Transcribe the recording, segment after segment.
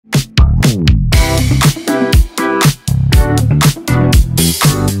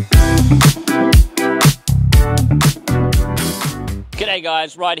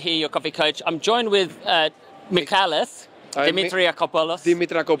guys, right here, your coffee coach. I'm joined with Michalis.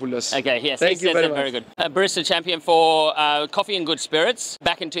 Dimitriakopoulos. Okay, yes, Thank you very much. Very good. Barista champion for Coffee and Good Spirits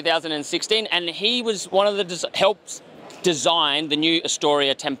back in 2016, and he was one of the helps design the new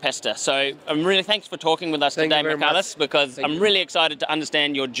Barista Tempesta. So I'm really thanks for talking with us today, Michalis, because I'm really excited to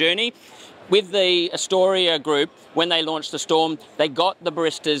understand your journey. With the Astoria group, when they launched the Storm, they got the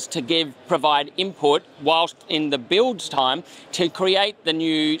baristas to provide input whilst in the build time to create the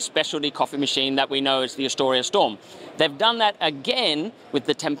new specialty coffee machine that we know as the Astoria Storm. They've done that again with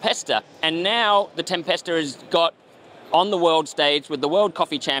the Tempesta, and now the Tempesta has got on the world stage with the World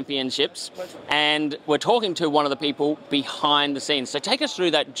Coffee Championships, and we're talking to one of the people behind the scenes. So take us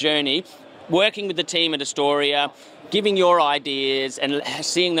through that journey, working with the team at Astoria, giving your ideas and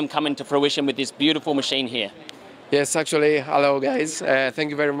seeing them come into fruition with this beautiful machine here. Yes, actually, hello guys. Thank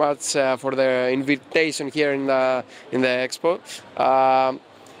you very much for the invitation here in the expo.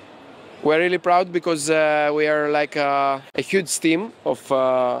 We're really proud because we are like a huge team of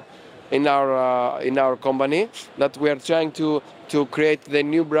in our company that we are trying to create the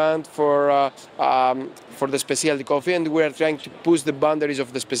new brand for the specialty coffee, and we are trying to push the boundaries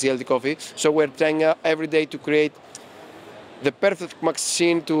of the specialty coffee. So we're trying every day to create the perfect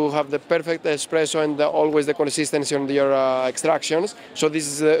machine, to have the perfect espresso and always the consistency on your extractions. So this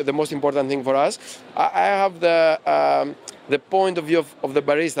is the most important thing for us. I have the point of view of the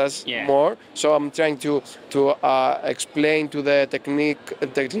baristas more, so I'm trying to explain to the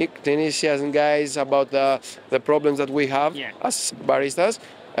technicians and guys about the problems that we have as baristas.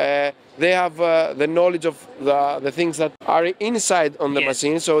 They have the knowledge of the things that are inside on the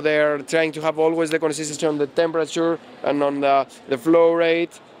machine, so they're trying to have always the consistency on the temperature and on the flow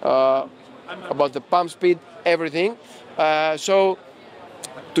rate, about the pump speed, everything. So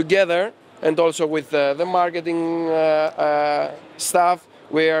together, and also with the marketing staff,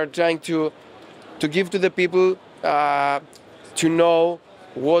 we are trying to give to the people to know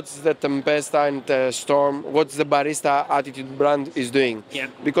what's the Tempesta and the Storm, what's the Barista Attitude brand is doing.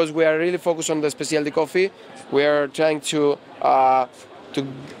 Because we are really focused on the specialty coffee. We are trying to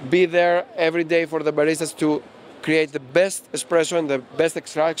be there every day for the baristas to create the best espresso and the best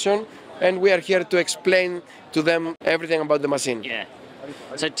extraction, and we are here to explain to them everything about the machine.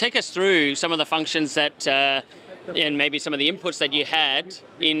 So take us through some of the functions that and maybe some of the inputs that you had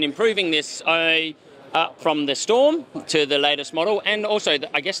in improving this from the Storm to the latest model, and also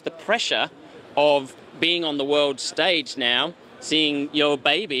I guess the pressure of being on the world stage now, seeing your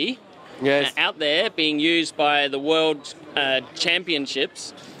baby out there being used by the World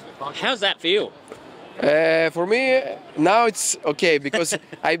Championships. How's that feel? For me, now it's okay, because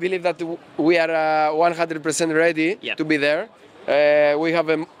I believe that we are 100% ready to be there. We have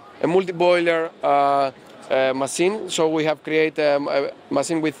a multi-boiler machine, so we have created a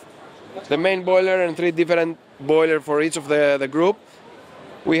machine with the main boiler and 3 different boilers for each of the group.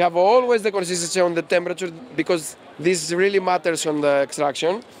 We have always the consistency on the temperature, because this really matters on the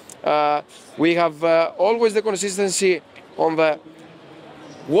extraction. We have always the consistency on the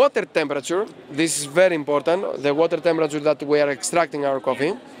water temperature. This is very important, the water temperature that we are extracting our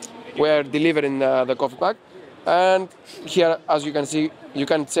coffee. We are delivering the coffee pack. And here, as you can see, you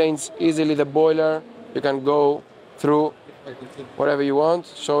can change easily the boiler. You can go through whatever you want.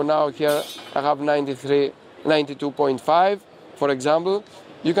 So now here I have 92.5, for example.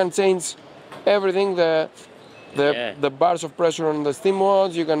 You can change everything, the bars of pressure on the steam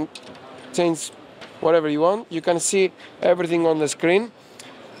modes. You can change whatever you want. You can see everything on the screen,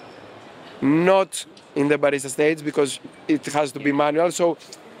 not in the barista stage, because it has to be manual. So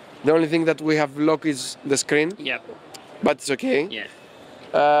the only thing that we have locked is the screen. But it's okay.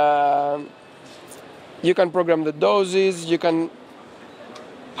 You can program the doses. You can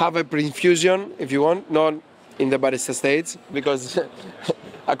have a pre-infusion if you want, not in the barista stage, because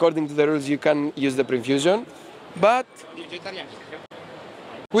according to the rules you can use the pre-infusion. But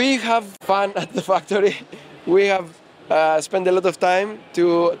we have fun at the factory. We have spent a lot of time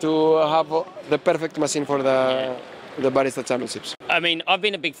to have the perfect machine for the Barista Championships. I mean, I've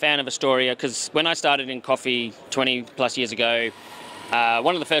been a big fan of Astoria, because when I started in coffee 20 plus years ago,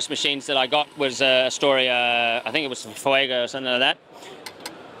 one of the first machines that I got was Astoria, I think it was Fuego or something like that.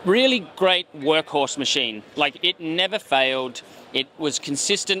 Really great workhorse machine. Like, it never failed. It was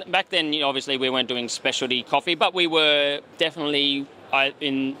consistent. Back then, obviously, we weren't doing specialty coffee, but we were definitely,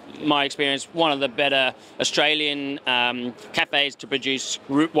 in my experience, one of the better Australian cafes to produce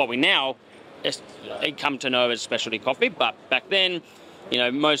what we now come to know as specialty coffee. But back then,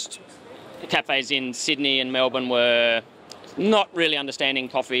 most cafes in Sydney and Melbourne were not really understanding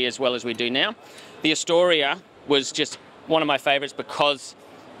coffee as well as we do now. The Astoria was just one of my favorites because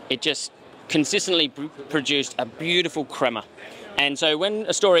it just consistently produced a beautiful crema. And so when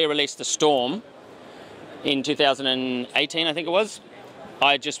Astoria released the Storm in 2018, I think it was,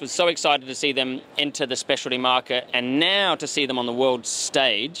 I just was so excited to see them enter the specialty market, and now to see them on the world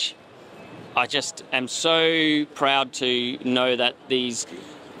stage, I just am so proud to know that these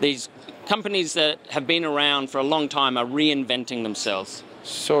companies that have been around for a long time are reinventing themselves.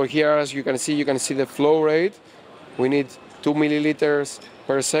 So here, as you can see the flow rate. We need 2 milliliters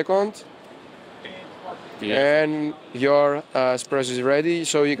per second. Yeah. And your espresso is ready,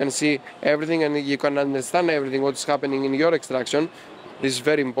 so you can see everything and you can understand everything what's happening in your extraction. This is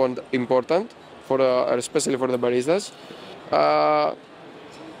very important for especially for the baristas.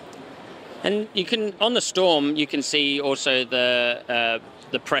 And you can, on the Storm, you can see also the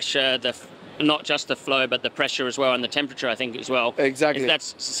pressure, not just the flow, but the pressure as well, and the temperature, I think, as well. Exactly. Is that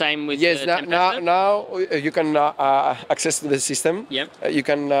the same with yes, the Tempesta? now you can access the system. Yep. You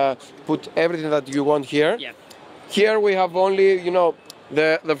can put everything that you want here. Yep. Here we have only,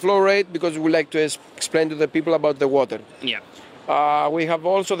 the flow rate, because we like to explain to the people about the water. Yeah. We have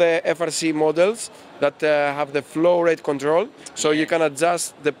also the FRC models that have the flow rate control, so you can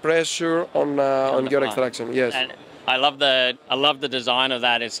adjust the pressure on your extraction. Yes. And I love the design of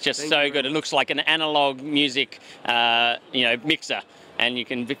that. It's just so good. It looks like an analog music, mixer, and you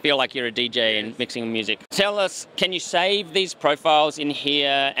can feel like you're a DJ and mixing music. Tell us, can you save these profiles in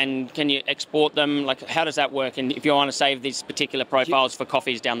here, and can you export them? Like, how does that work? And if you want to save these particular profiles for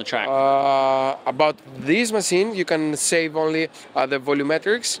coffees down the track? About this machine, you can save only the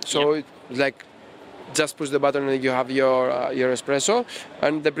volumetrics. So yep. it's like just push the button and you have your espresso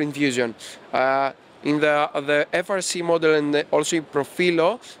and the pre-infusion. In the FRC model and also in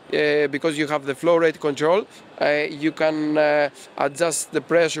Profilo, because you have the flow rate control, you can adjust the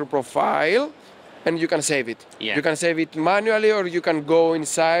pressure profile and you can save it. Yeah. You can save it manually, or you can go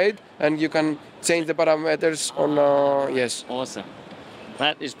inside and you can change the parameters on, yes. Awesome.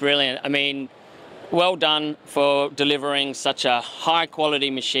 That is brilliant. I mean, well done for delivering such a high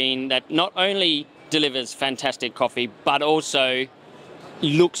quality machine that not only delivers fantastic coffee, but also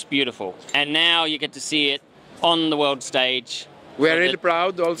looks beautiful. And now you get to see it on the world stage. We're really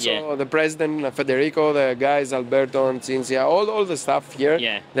proud also, the president, Federico, the guys, Alberto and Cinzia, all the staff here,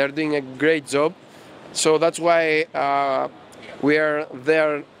 they're doing a great job. So that's why we are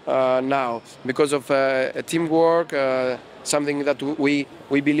there now, because of teamwork, something that we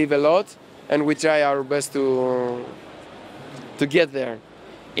believe a lot, and we try our best to get there.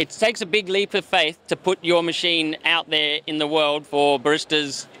 It takes a big leap of faith to put your machine out there in the world for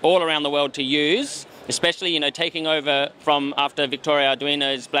baristas all around the world to use, especially, taking over from after Victoria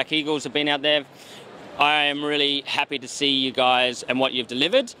Arduino's Black Eagles have been out there. I am really happy to see you guys and what you've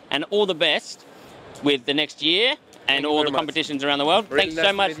delivered, and all the best with the next year and all the competitions around the world. Thanks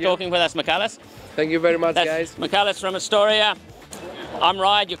so much for talking with us, Michalis. Thank you very much, guys. Michalis from Astoria. I'm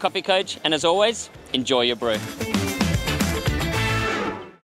Ryan, your coffee coach, and as always, enjoy your brew.